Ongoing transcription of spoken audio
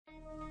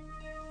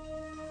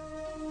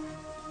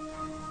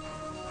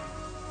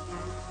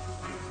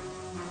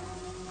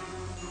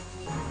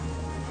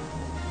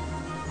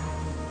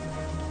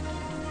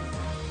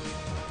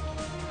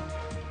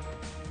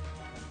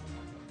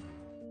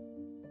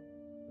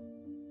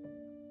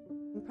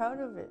proud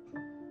of it,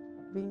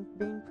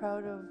 being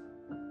proud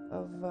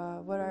of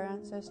what our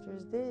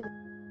ancestors did.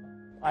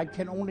 I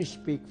can only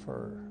speak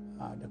for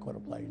Dakota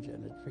Plains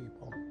and its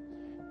people.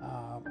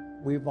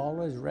 We've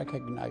always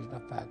recognized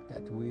the fact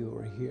that we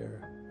were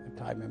here at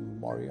time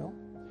immemorial.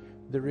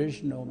 There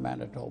is no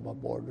Manitoba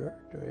border.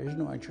 There is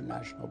no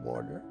international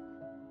border.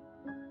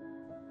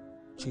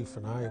 Chief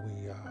and I,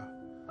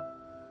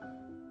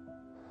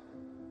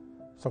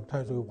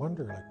 sometimes we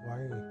wonder, like,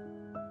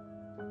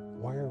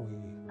 why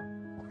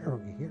are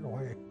we here?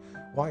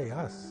 Why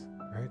us,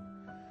 right?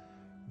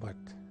 But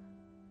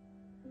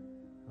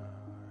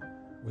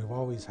we've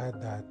always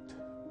had that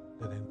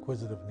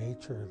inquisitive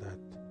nature that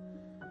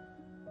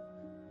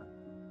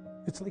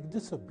it's like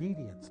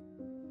disobedience.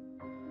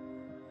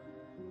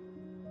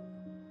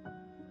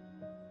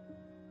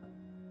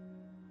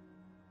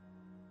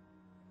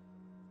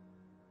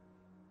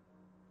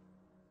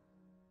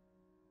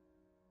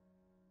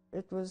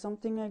 It was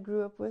something I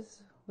grew up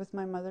with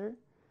my mother,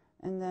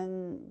 and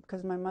then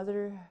because my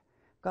mother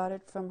got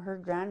it from her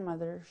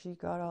grandmother,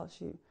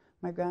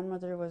 my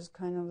grandmother was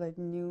kind of like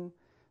knew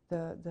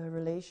the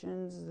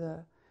relations,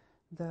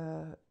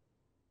 the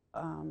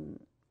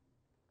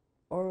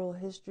oral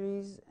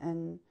histories,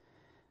 and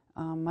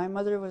my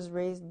mother was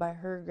raised by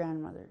her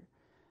grandmother,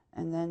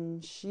 and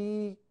then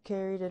she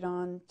carried it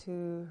on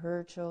to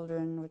her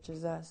children, which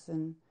is us,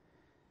 and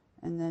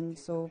then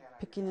so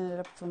picking it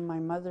up from my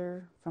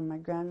mother, from my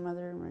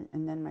grandmother,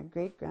 and then my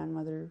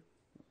great-grandmother,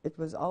 it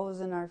was always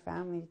in our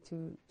family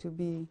to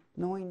be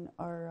knowing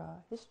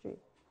our history,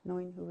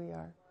 knowing who we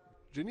are.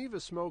 Geneva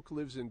Smoke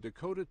lives in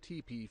Dakota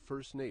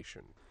First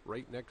Nation,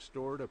 right next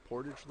door to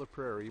Portage La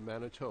Prairie,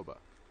 Manitoba.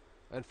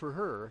 And for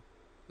her,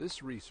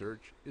 this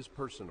research is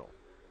personal.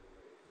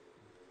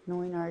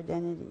 Knowing our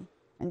identity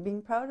and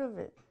being proud of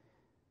it,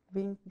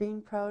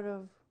 being proud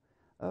of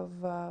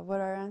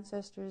what our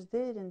ancestors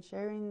did, and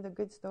sharing the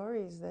good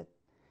stories that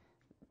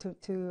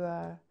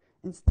to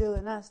instill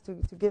in us, to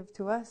give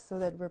to us, so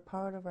that we're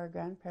proud of our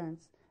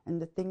grandparents and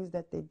the things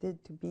that they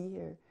did to be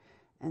here,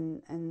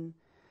 and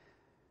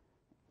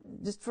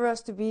just for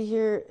us to be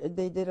here,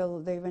 they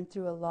went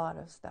through a lot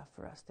of stuff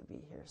for us to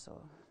be here.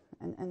 So,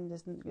 and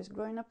just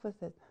growing up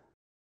with it.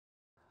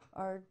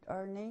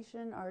 Our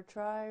nation, our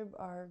tribe,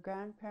 our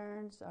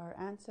grandparents, our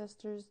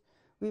ancestors,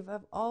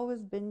 have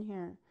always been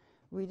here.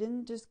 We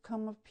didn't just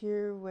come up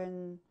here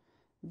when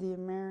the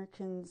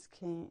Americans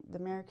came, the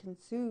American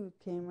Sioux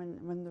came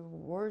when the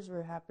wars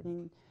were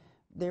happening.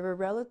 They were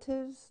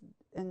relatives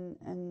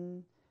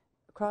and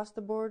across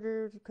the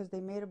border, because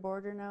they made a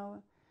border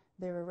now.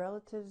 They were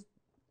relatives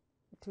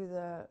to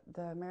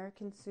the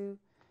American Sioux.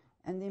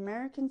 And the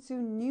American Sioux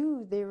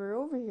knew they were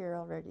over here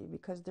already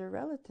because they're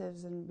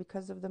relatives and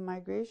because of the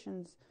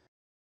migrations.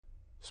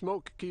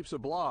 Smoke keeps a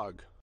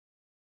blog,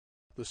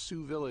 the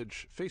Sioux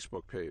Village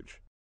Facebook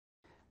page.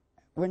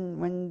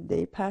 When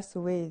they pass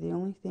away, the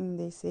only thing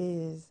they say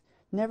is,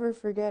 never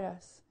forget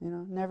us,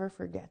 never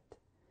forget.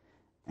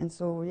 And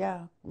so,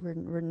 yeah, we're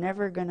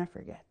never going to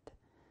forget.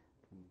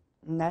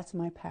 And that's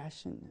my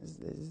passion,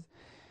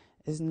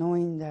 is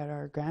knowing that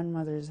our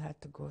grandmothers had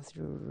to go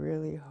through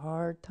really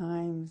hard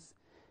times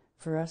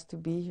for us to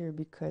be here,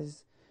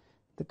 because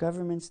the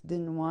governments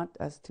didn't want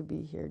us to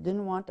be here,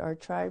 didn't want our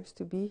tribes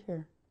to be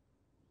here.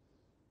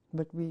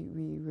 But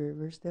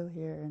we're still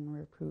here, and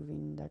we're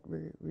proving that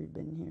we've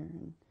been here.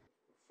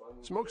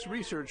 Smoke's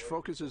research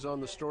focuses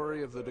on the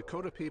story of the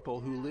Dakota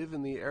people who live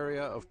in the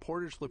area of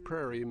Portage La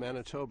Prairie,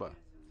 Manitoba.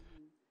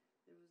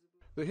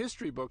 The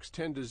history books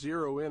tend to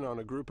zero in on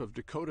a group of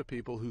Dakota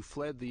people who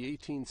fled the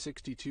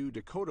 1862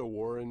 Dakota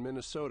War in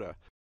Minnesota,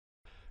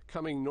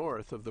 coming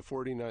north of the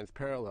 49th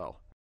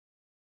parallel.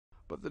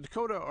 But the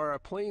Dakota are a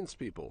plains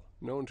people,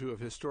 known to have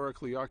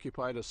historically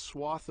occupied a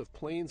swath of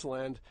plains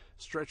land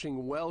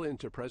stretching well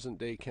into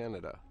present-day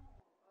Canada.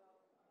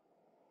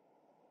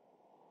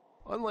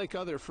 Unlike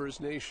other First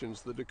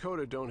Nations, the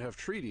Dakota don't have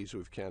treaties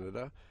with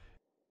Canada.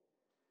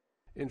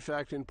 In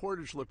fact, in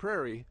Portage La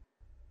Prairie,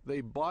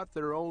 they bought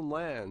their own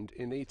land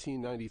in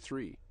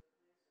 1893.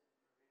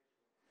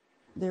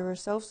 They were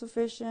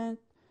self-sufficient.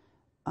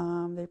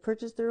 They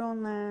purchased their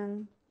own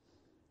land,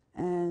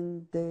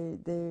 and they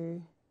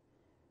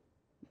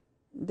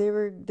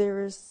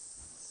were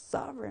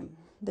sovereign.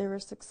 They were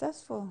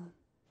successful.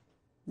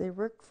 They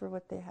worked for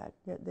what they had.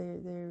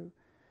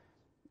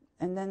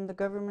 And then the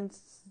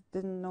governments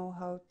didn't know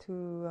how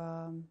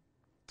to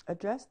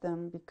address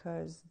them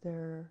because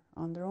they're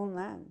on their own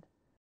land.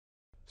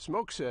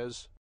 Smoke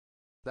says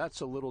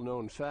that's a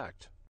little-known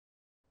fact.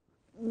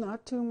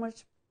 Not too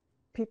much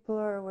people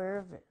are aware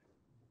of it.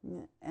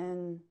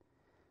 And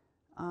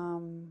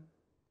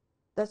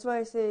that's why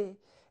I say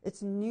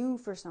it's new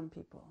for some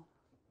people.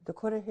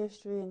 Dakota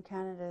history in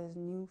Canada is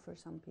new for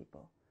some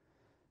people.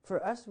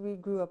 For us, we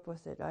grew up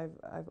with it.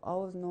 I've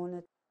always known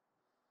it.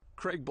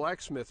 Craig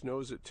Blacksmith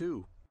knows it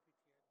too.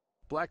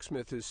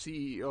 Blacksmith is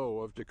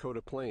CEO of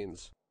Dakota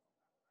Plains.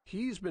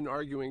 He's been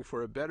arguing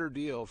for a better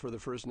deal for the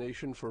First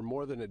Nation for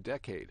more than a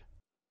decade.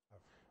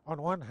 On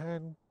one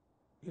hand,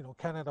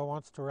 Canada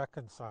wants to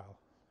reconcile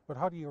But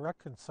how do you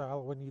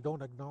reconcile when you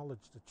don't acknowledge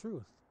the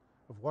truth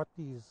of what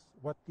these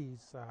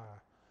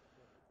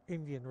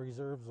Indian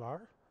reserves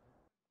are?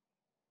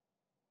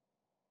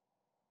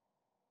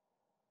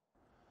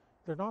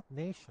 They're not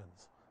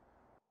nations.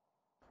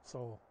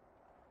 So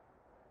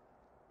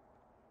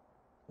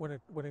when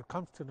it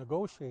comes to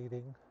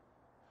negotiating,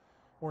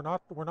 we're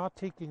not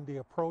taking the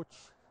approach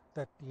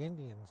that the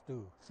Indians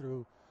do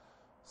through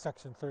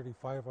Section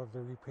 35 of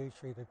the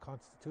repatriated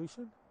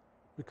Constitution,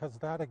 because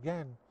that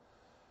again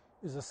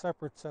is a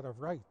separate set of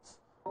rights.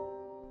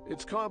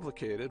 It's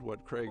complicated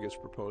what Craig is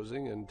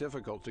proposing and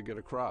difficult to get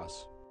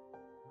across.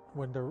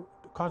 When the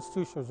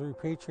Constitution was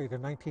repatriated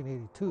in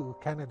 1982,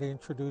 Canada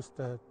introduced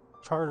the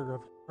Charter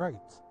of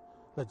Rights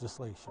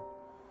legislation.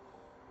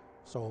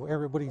 So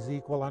everybody's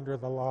equal under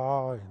the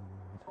law, and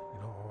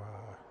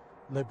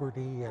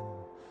liberty, and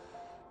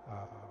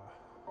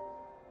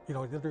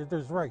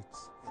there's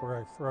rights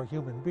for a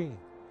human being.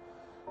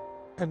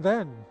 And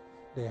then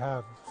they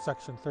have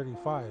Section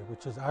 35,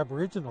 which is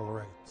Aboriginal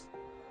rights.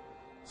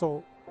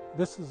 So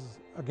this is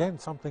again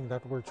something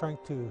that we're trying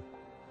to.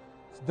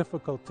 It's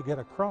difficult to get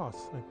across.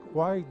 Like,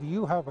 why do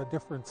you have a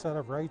different set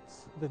of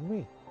rights than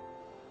me?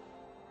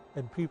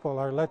 And people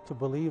are led to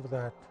believe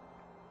that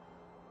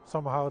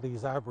somehow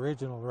these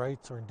Aboriginal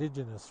rights or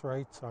Indigenous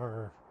rights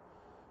are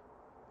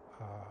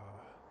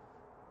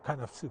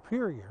kind of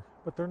superior,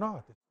 but they're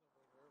not.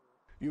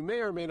 You may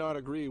or may not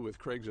agree with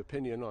Craig's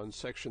opinion on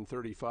Section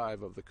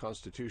 35 of the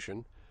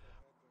Constitution,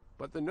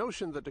 but the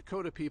notion that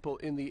Dakota people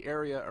in the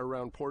area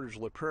around Portage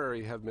La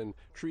Prairie have been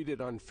treated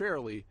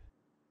unfairly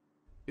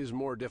is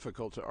more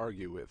difficult to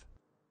argue with.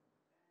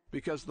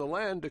 Because the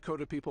land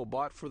Dakota people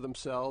bought for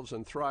themselves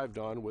and thrived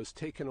on was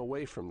taken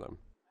away from them.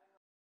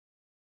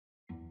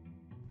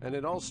 And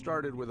it all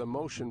started with a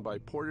motion by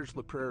Portage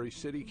La Prairie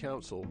City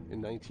Council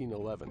in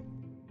 1911.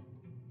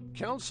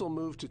 Council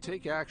moved to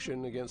take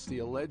action against the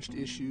alleged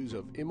issues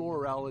of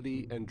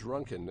immorality and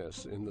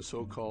drunkenness in the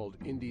so-called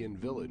Indian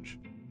Village,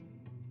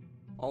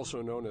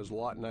 also known as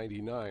Lot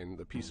 99,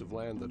 the piece of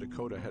land the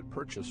Dakota had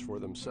purchased for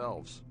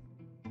themselves.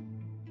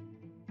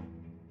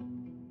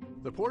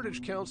 The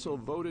Portage Council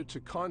voted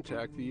to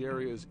contact the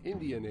area's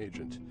Indian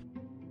agent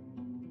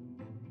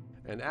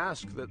and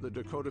asked that the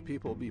Dakota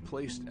people be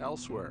placed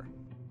elsewhere.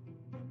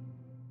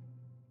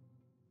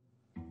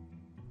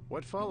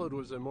 What followed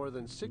was a more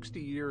than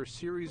 60-year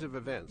series of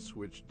events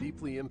which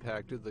deeply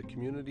impacted the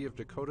community of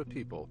Dakota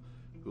people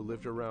who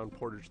lived around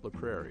Portage La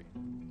Prairie.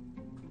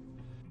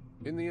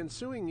 In the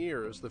ensuing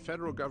years, the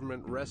federal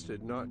government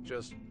wrested not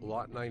just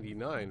Lot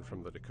 99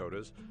 from the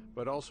Dakotas,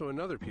 but also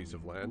another piece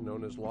of land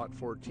known as Lot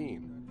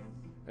 14.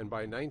 And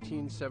by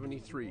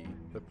 1973,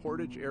 the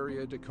Portage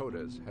area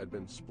Dakotas had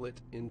been split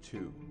in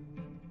two.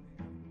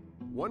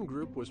 One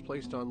group was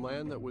placed on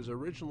land that was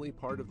originally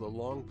part of the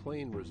Long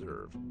Plain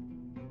Reserve.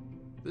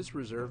 This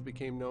reserve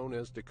became known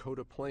as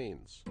Dakota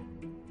Plains,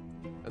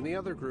 and the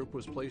other group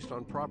was placed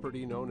on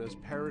property known as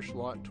Parish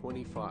Lot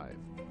 25,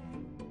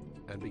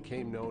 and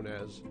became known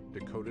as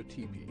Dakota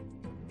Teepee.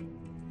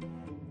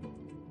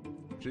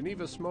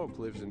 Geneva Smoke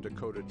lives in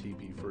Dakota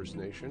Teepee First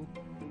Nation,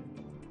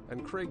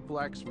 and Craig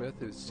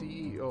Blacksmith is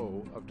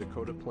CEO of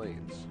Dakota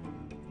Plains.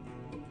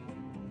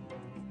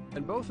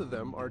 And both of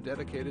them are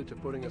dedicated to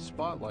putting a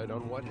spotlight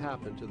on what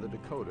happened to the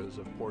Dakotas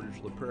of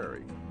Portage La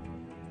Prairie.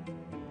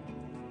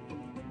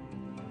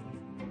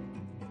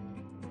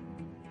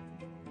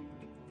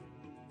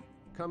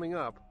 Coming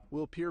up,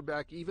 we'll peer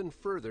back even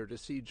further to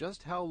see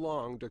just how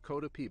long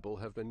Dakota people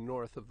have been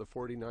north of the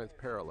 49th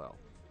parallel.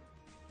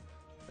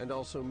 And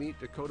also meet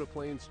Dakota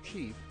Plains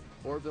Chief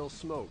Orville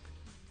Smoke,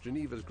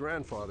 Geneva's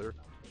grandfather,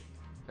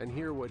 and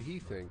hear what he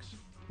thinks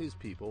his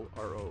people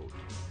are owed.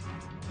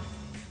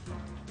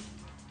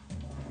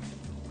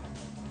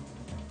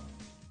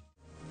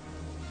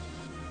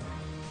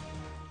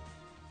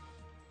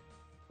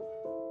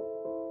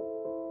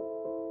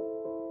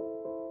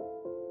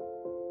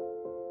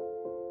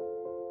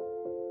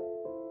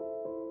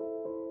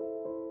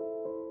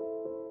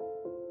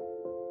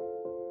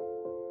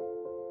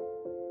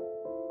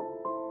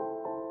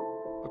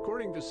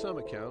 According to some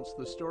accounts,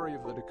 the story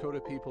of the Dakota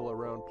people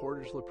around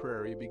Portage La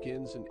Prairie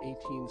begins in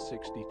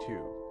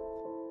 1862.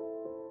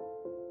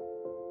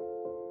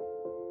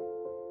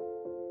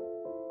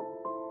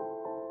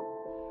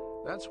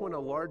 That's when a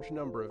large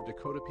number of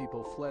Dakota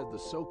people fled the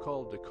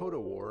so-called Dakota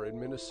War in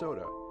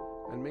Minnesota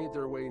and made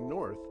their way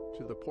north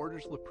to the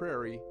Portage La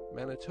Prairie,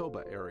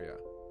 Manitoba area.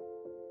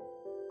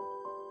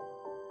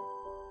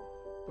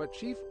 But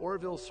Chief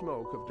Orville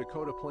Smoke of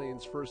Dakota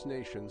Plains First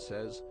Nation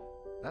says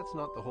that's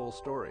not the whole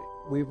story.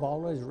 We've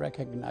always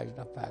recognized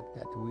the fact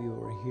that we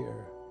were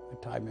here a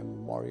time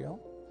immemorial.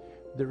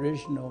 There is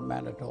no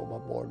Manitoba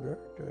border.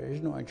 There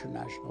is no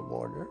international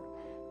border.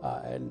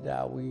 And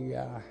we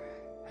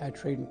had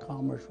trade and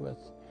commerce with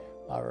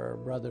our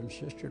brother and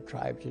sister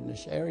tribes in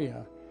this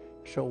area.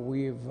 So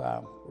we've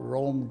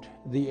roamed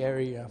the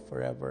area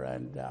forever.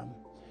 And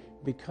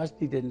because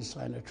they didn't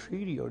sign a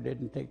treaty or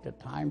didn't take the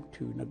time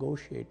to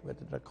negotiate with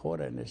the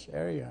Dakota in this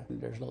area,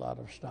 there's a lot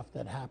of stuff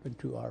that happened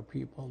to our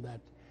people that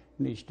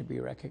needs to be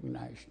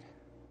recognized.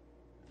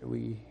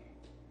 We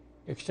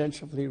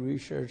extensively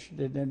researched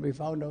it, and we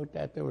found out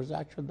that there was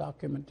actual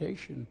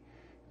documentation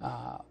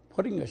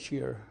putting us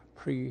here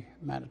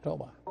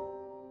pre-Manitoba.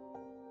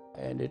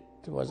 And it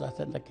was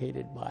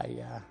authenticated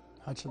by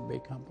Hudson Bay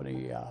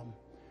Company,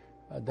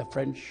 the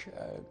French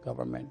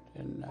government,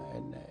 and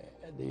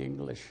the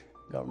English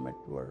government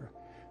were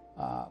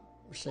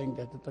saying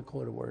that the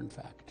Dakota were in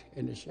fact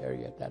in this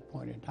area at that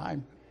point in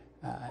time.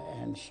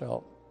 And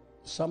so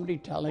somebody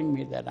telling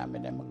me that I'm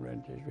an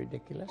immigrant is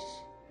ridiculous.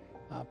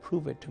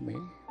 Prove it to me.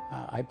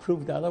 I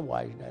proved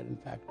otherwise, that in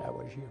fact I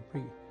was here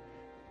pre.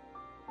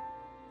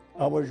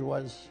 Ours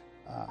was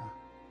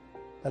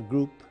a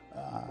group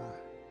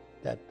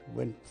that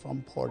went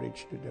from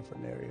Portage to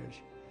different areas,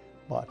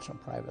 bought some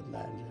private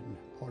lands in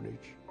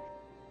Portage.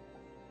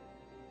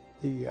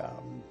 They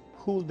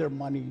pooled their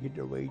money,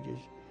 their wages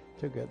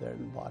together,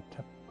 and bought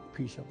a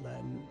piece of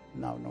land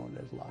now known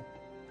as Lot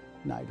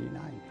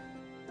 99.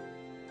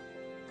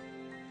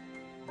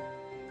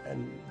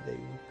 And they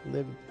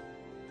lived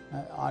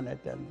on it,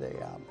 and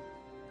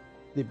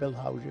they built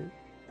houses,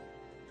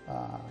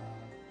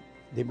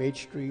 they made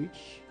streets,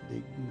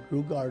 they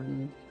grew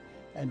gardens,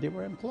 and they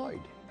were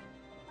employed.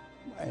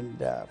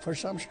 And for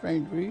some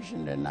strange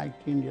reason, in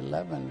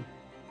 1911,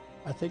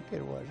 I think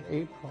it was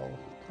April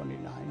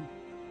 29,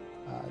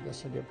 the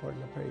city of Portage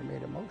La Prairie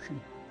made a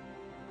motion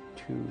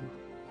to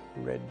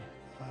rid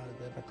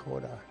the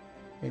Dakota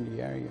in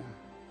the area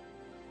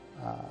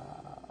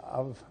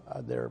of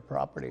their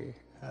property.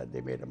 They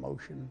made a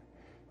motion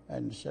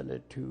and sent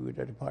it to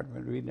the Department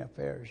of Indian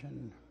Affairs,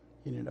 and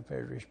Indian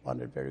Affairs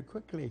responded very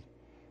quickly,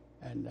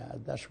 and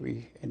thus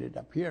we ended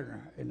up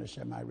here in a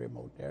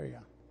semi-remote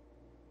area.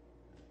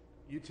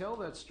 You tell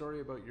that story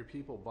about your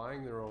people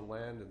buying their own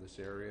land in this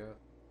area,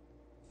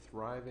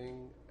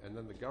 thriving, and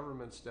then the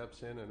government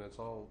steps in and it's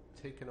all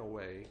taken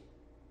away.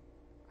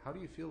 How do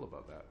you feel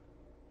about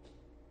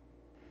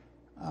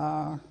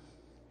that?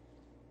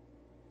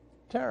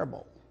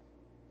 Terrible.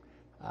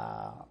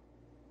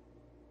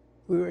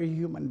 We were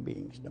human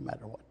beings no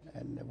matter what.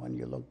 And when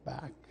you look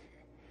back,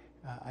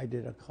 I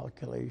did a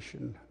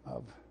calculation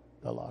of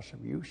the loss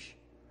of use,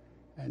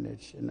 and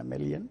it's in the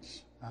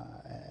millions.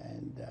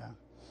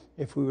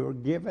 If we were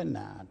given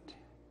that,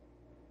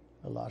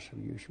 the loss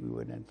of use, we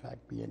would in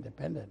fact be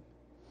independent.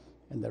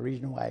 And the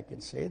reason why I can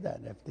say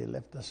that, if they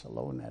left us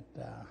alone at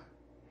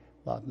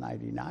Lot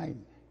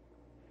 99,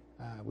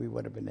 we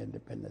would have been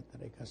independent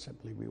today, because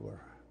simply we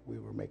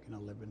were making a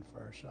living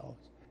for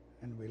ourselves,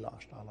 and we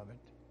lost all of it.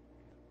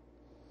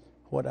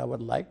 What I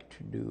would like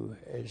to do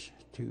is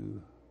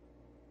to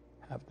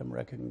have them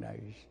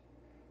recognize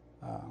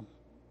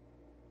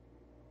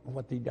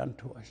what they done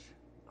to us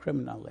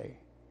criminally.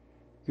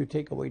 You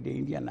take away the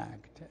Indian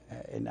Act,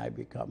 and I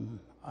become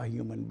a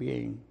human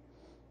being,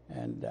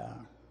 and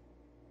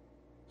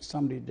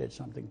somebody did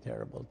something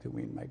terrible to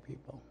me and my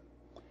people.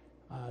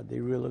 They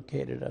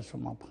relocated us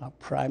from a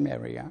prime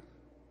area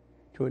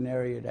to an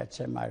area that's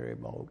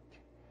semi-remote,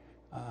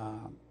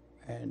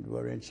 and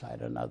we're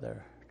inside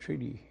another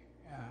treaty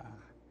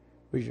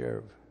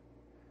reserve.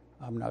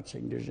 I'm not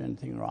saying there's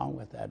anything wrong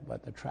with that,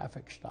 but the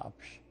traffic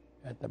stops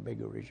at the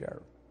bigger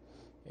reserve.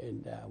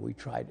 And we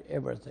tried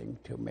everything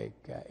to make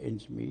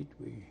ends meet.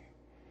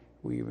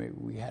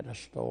 We had a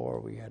store,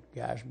 we had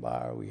gas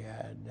bar, we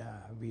had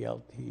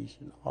VLTs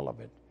and all of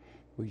it.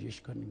 We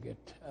just couldn't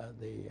get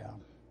the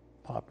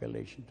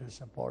population to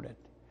support it.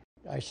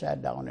 I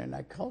sat down and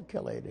I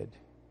calculated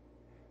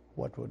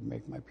what would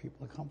make my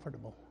people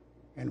comfortable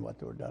and what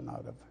they were done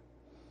out of.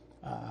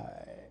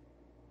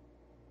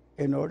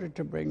 In order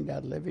to bring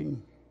that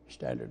living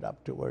standard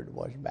up to where it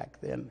was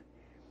back then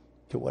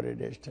to what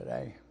it is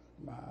today,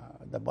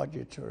 the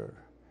budgets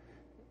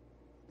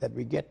that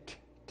we get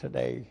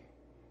today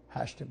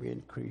has to be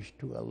increased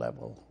to a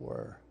level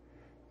where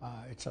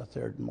it's a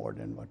third more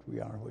than what we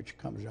are, which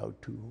comes out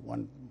to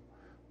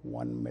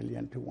 1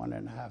 million to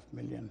 1.5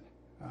 million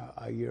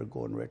a year,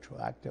 going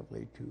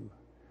retroactively to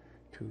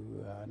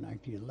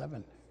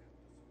 1911.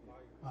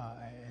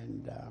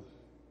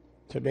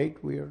 To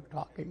date, we are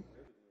talking.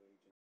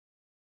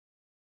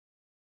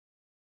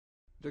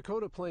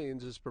 Dakota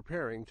Plains is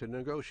preparing to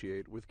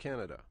negotiate with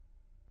Canada.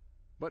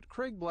 But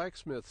Craig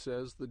Blacksmith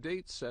says the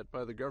dates set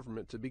by the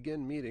government to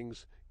begin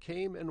meetings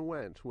came and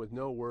went with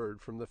no word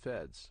from the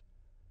feds.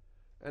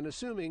 And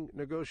assuming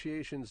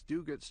negotiations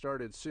do get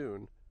started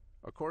soon,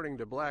 according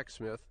to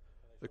Blacksmith,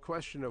 the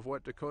question of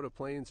what Dakota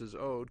Plains is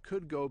owed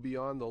could go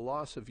beyond the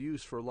loss of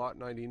use for Lot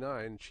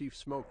 99 Chief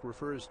Smoke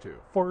refers to.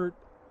 For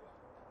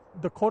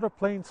Dakota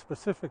Plains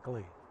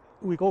specifically,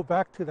 we go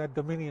back to that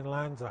Dominion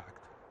Lands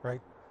Act,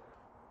 right?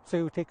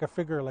 Say we take a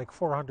figure like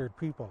 400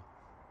 people.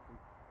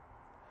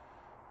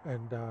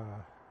 And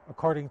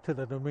according to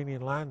the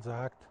Dominion Lands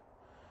Act,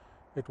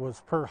 it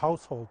was per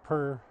household,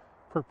 per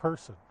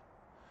person.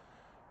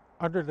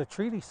 Under the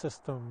treaty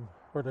system,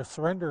 or the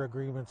surrender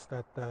agreements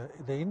that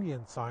the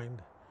Indians signed,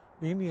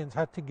 the Indians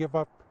had to give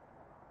up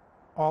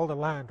all the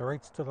land, the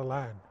rights to the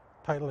land,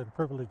 title and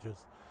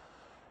privileges.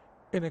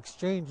 In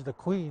exchange, the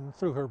Queen,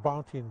 through her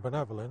bounty and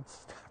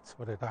benevolence, that's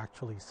what it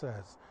actually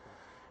says,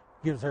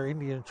 gives our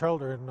Indian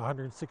children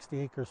 160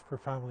 acres per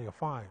family of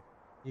 5.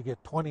 You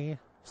get 20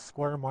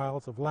 square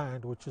miles of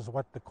land, which is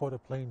what Dakota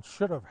Plains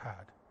should have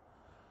had.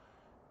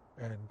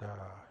 And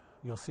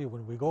you'll see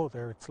when we go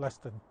there, it's less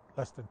than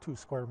 2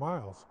 square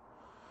miles.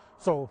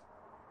 So,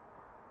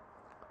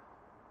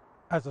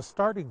 as a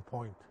starting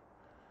point,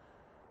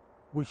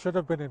 we should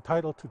have been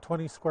entitled to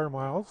 20 square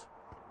miles,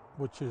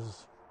 which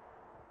is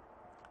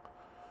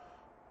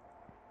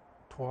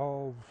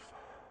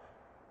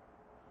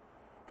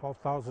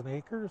 12,000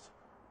 acres,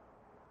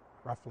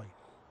 roughly.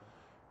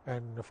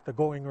 And if the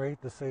going rate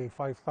is, say,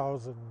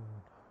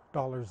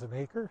 $5,000 an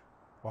acre,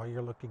 well,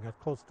 you're looking at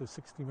close to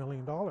 $60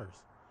 million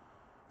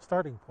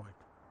starting point.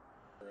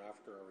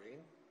 After a rain,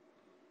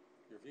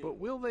 but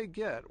will they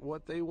get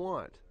what they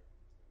want?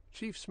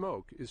 Chief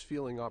Smoke is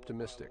feeling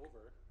optimistic.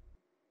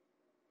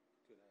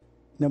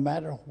 No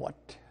matter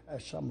what,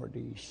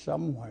 somebody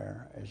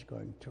somewhere is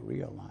going to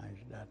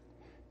realize that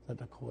the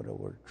Dakota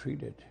were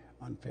treated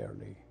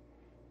unfairly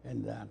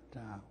and that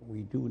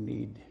we do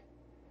need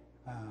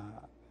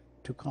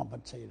to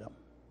compensate them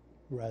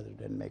rather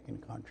than making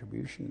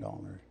contribution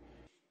dollars.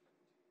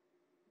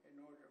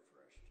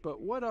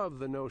 But what of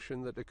the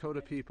notion that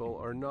Dakota people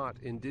are not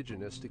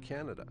indigenous to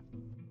Canada?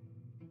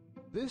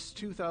 This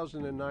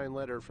 2009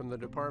 letter from the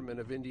Department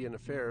of Indian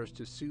Affairs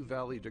to Sioux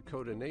Valley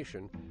Dakota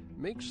Nation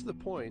makes the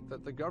point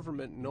that the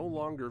government no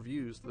longer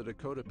views the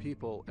Dakota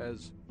people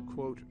as,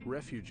 quote,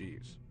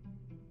 refugees.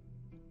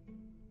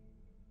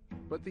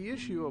 But the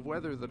issue of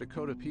whether the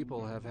Dakota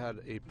people have had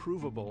a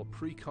provable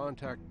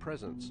pre-contact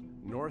presence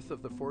north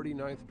of the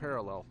 49th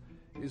parallel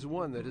is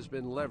one that has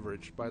been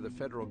leveraged by the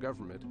federal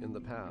government in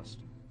the past.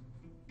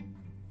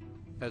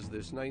 As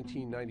this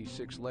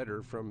 1996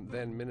 letter from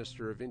then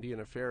Minister of Indian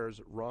Affairs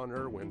Ron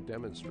Irwin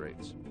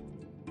demonstrates.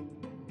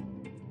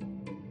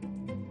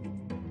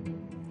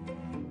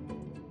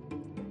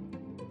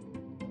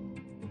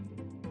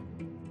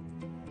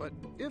 But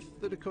if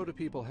the Dakota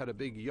people had a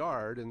big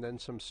yard and then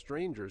some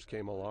strangers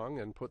came along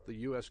and put the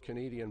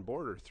U.S.-Canadian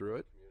border through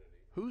it,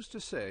 who's to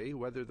say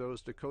whether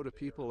those Dakota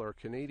people are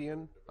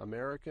Canadian,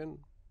 American,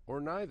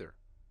 or neither?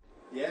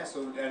 Yeah,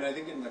 so, and I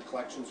think in the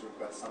collections we've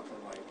got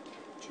something like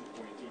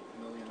 2.8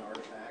 million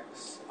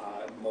artifacts,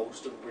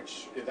 most of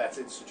which, if that's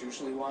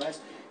institutionally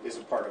wise, is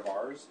a part of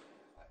ours.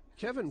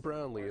 Kevin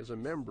Brownlee is a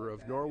member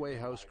of Norway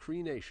House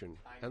Cree Nation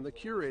and the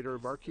curator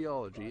of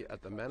archaeology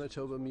at the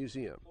Manitoba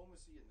Museum.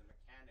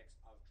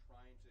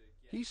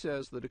 He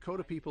says the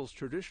Dakota people's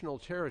traditional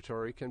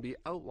territory can be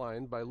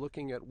outlined by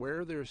looking at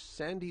where their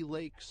Sandy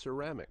Lake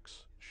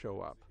ceramics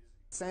show up.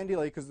 Sandy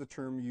Lake is the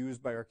term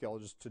used by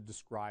archaeologists to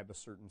describe a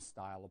certain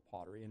style of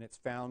pottery, and it's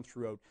found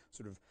throughout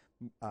sort of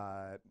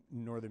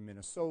northern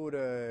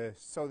Minnesota,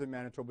 southern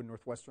Manitoba,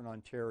 northwestern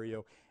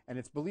Ontario, and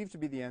it's believed to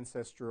be the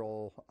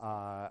ancestral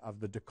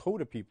of the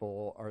Dakota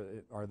people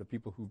are the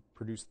people who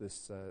produce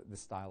this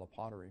style of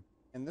pottery.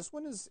 And this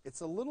one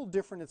it's a little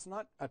different. It's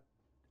not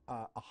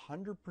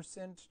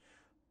 100%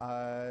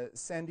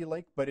 Sandy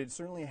Lake, but it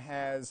certainly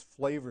has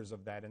flavors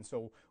of that. And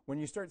so when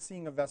you start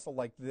seeing a vessel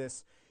like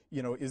this,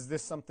 you know, is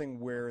this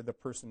something where the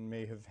person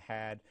may have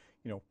had,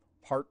 you know,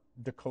 part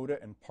Dakota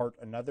and part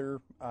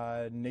another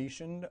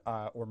nation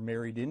or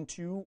married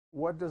into?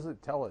 What does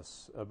it tell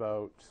us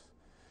about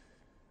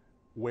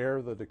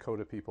where the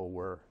Dakota people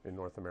were in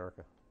North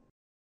America?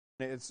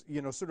 It's,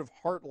 you know, sort of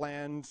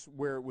heartland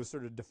where it was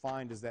sort of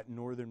defined as that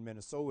northern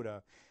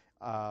Minnesota,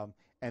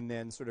 and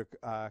then sort of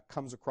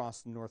comes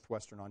across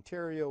northwestern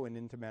Ontario and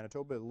into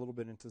Manitoba, a little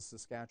bit into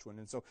Saskatchewan.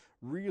 And so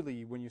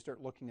really, when you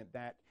start looking at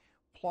that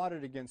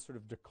plotted against sort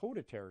of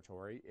Dakota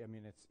territory, I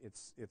mean,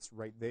 it's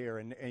right there.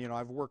 And you know,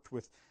 I've worked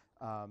with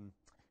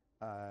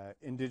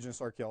indigenous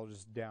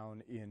archaeologists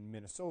down in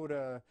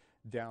Minnesota,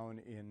 down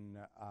in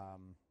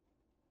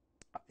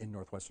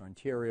northwestern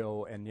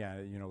Ontario, and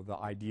yeah, you know, the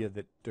idea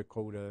that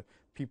Dakota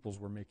peoples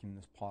were making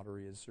this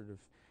pottery has sort of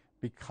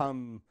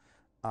become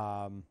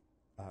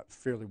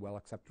fairly well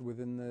accepted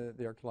within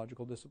the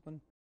archaeological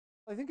discipline.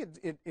 I think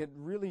it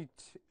really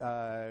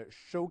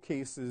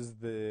showcases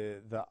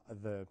the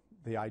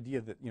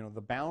idea that, you know,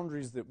 the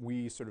boundaries that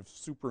we sort of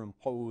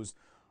superimpose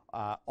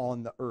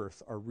on the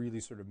earth are really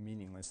sort of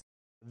meaningless.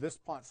 This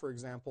pot, for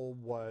example,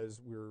 we're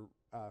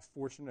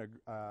fortunate,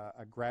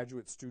 a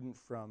graduate student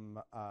from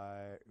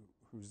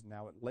who's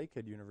now at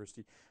Lakehead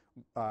University.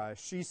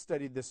 She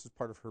studied this as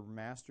part of her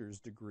master's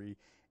degree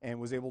and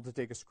was able to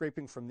take a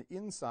scraping from the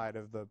inside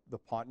of the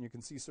pot, and you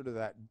can see sort of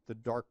the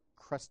dark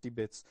crusty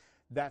bits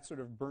that sort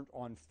of burnt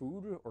on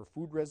food or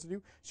food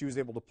residue. She was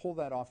able to pull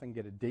that off and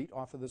get a date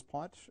off of this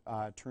pot.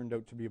 Turned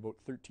out to be about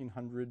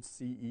 1300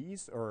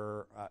 CEs,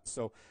 or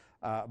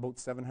about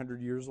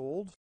 700 years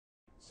old.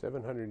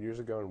 700 years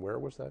ago, and where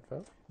was that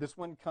found? This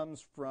one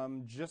comes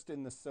from just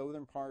in the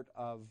southern part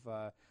of,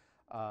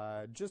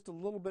 just a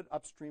little bit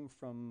upstream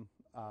from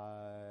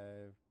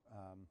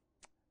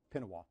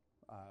Pinawa.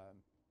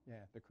 Yeah,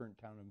 the current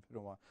town of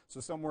Pinawa. So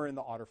somewhere in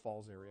the Otter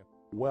Falls area.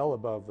 Well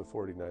above the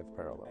 49th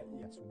parallel.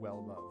 Yes, well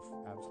above,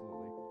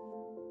 absolutely.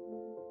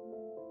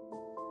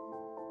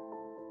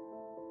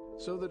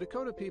 So the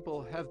Dakota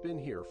people have been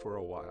here for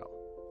a while.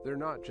 They're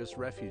not just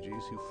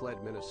refugees who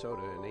fled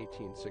Minnesota in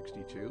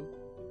 1862.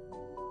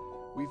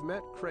 We've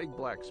met Craig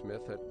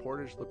Blacksmith at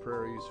Portage La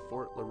Prairie's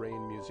Fort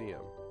Lorraine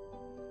Museum.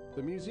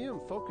 The museum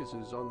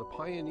focuses on the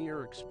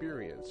pioneer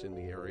experience in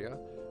the area,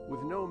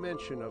 with no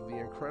mention of the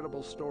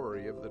incredible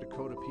story of the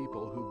Dakota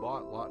people who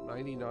bought Lot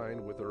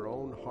 99 with their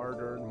own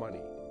hard-earned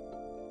money.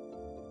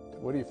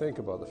 What do you think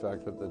about the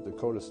fact that the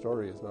Dakota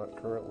story is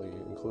not currently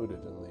included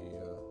in the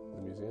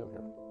museum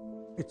here?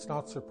 It's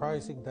not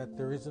surprising that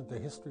there isn't a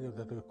history of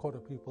the Dakota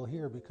people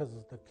here, because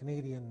the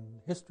Canadian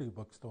history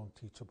books don't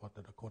teach about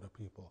the Dakota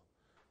people.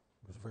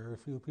 There's very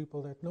few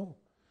people that know.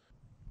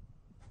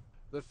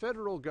 The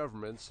federal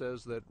government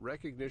says that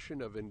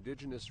recognition of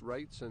Indigenous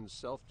rights and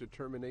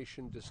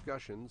self-determination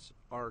discussions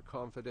are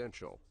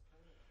confidential.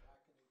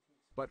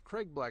 But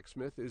Craig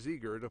Blacksmith is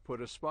eager to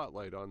put a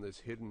spotlight on this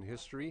hidden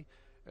history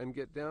and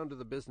get down to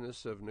the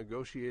business of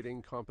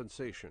negotiating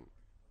compensation.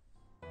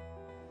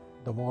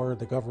 The more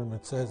the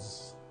government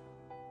says,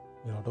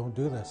 you know, don't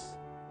do this,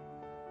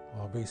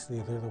 well,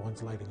 basically they're the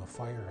ones lighting a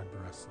fire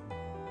under us.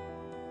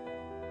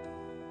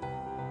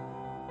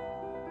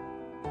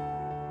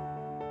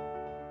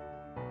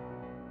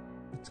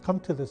 It's come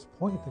to this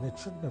point, and it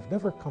shouldn't have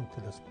never come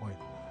to this point.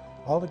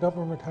 All the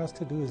government has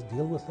to do is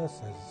deal with us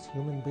as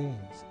human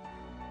beings.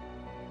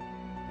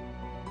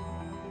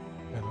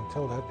 And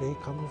until that day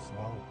comes,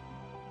 well,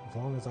 as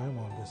long as I'm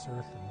on this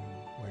earth,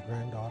 and my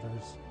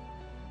granddaughters,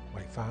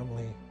 my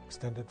family,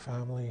 extended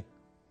family,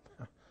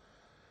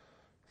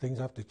 things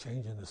have to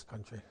change in this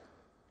country.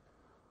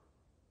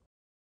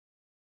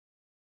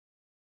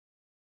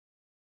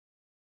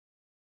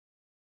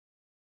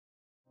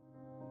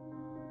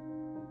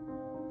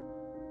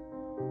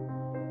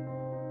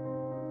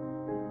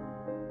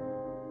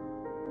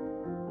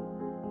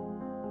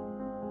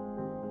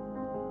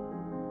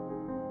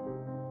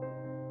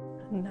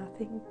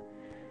 Nothing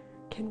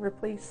can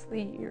replace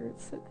the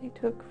years that they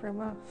took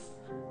from us.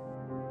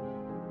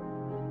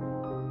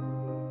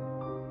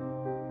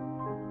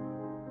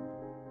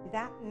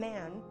 That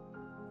man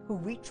who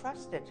we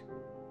trusted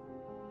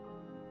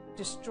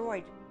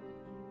destroyed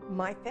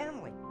my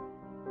family.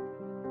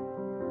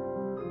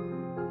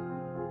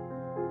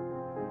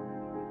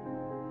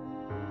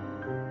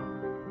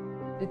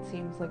 It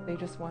seems like they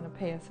just want to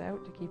pay us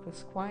out to keep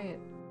us quiet.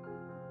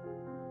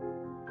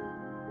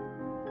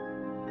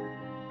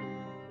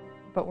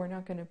 But we're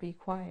not going to be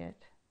quiet.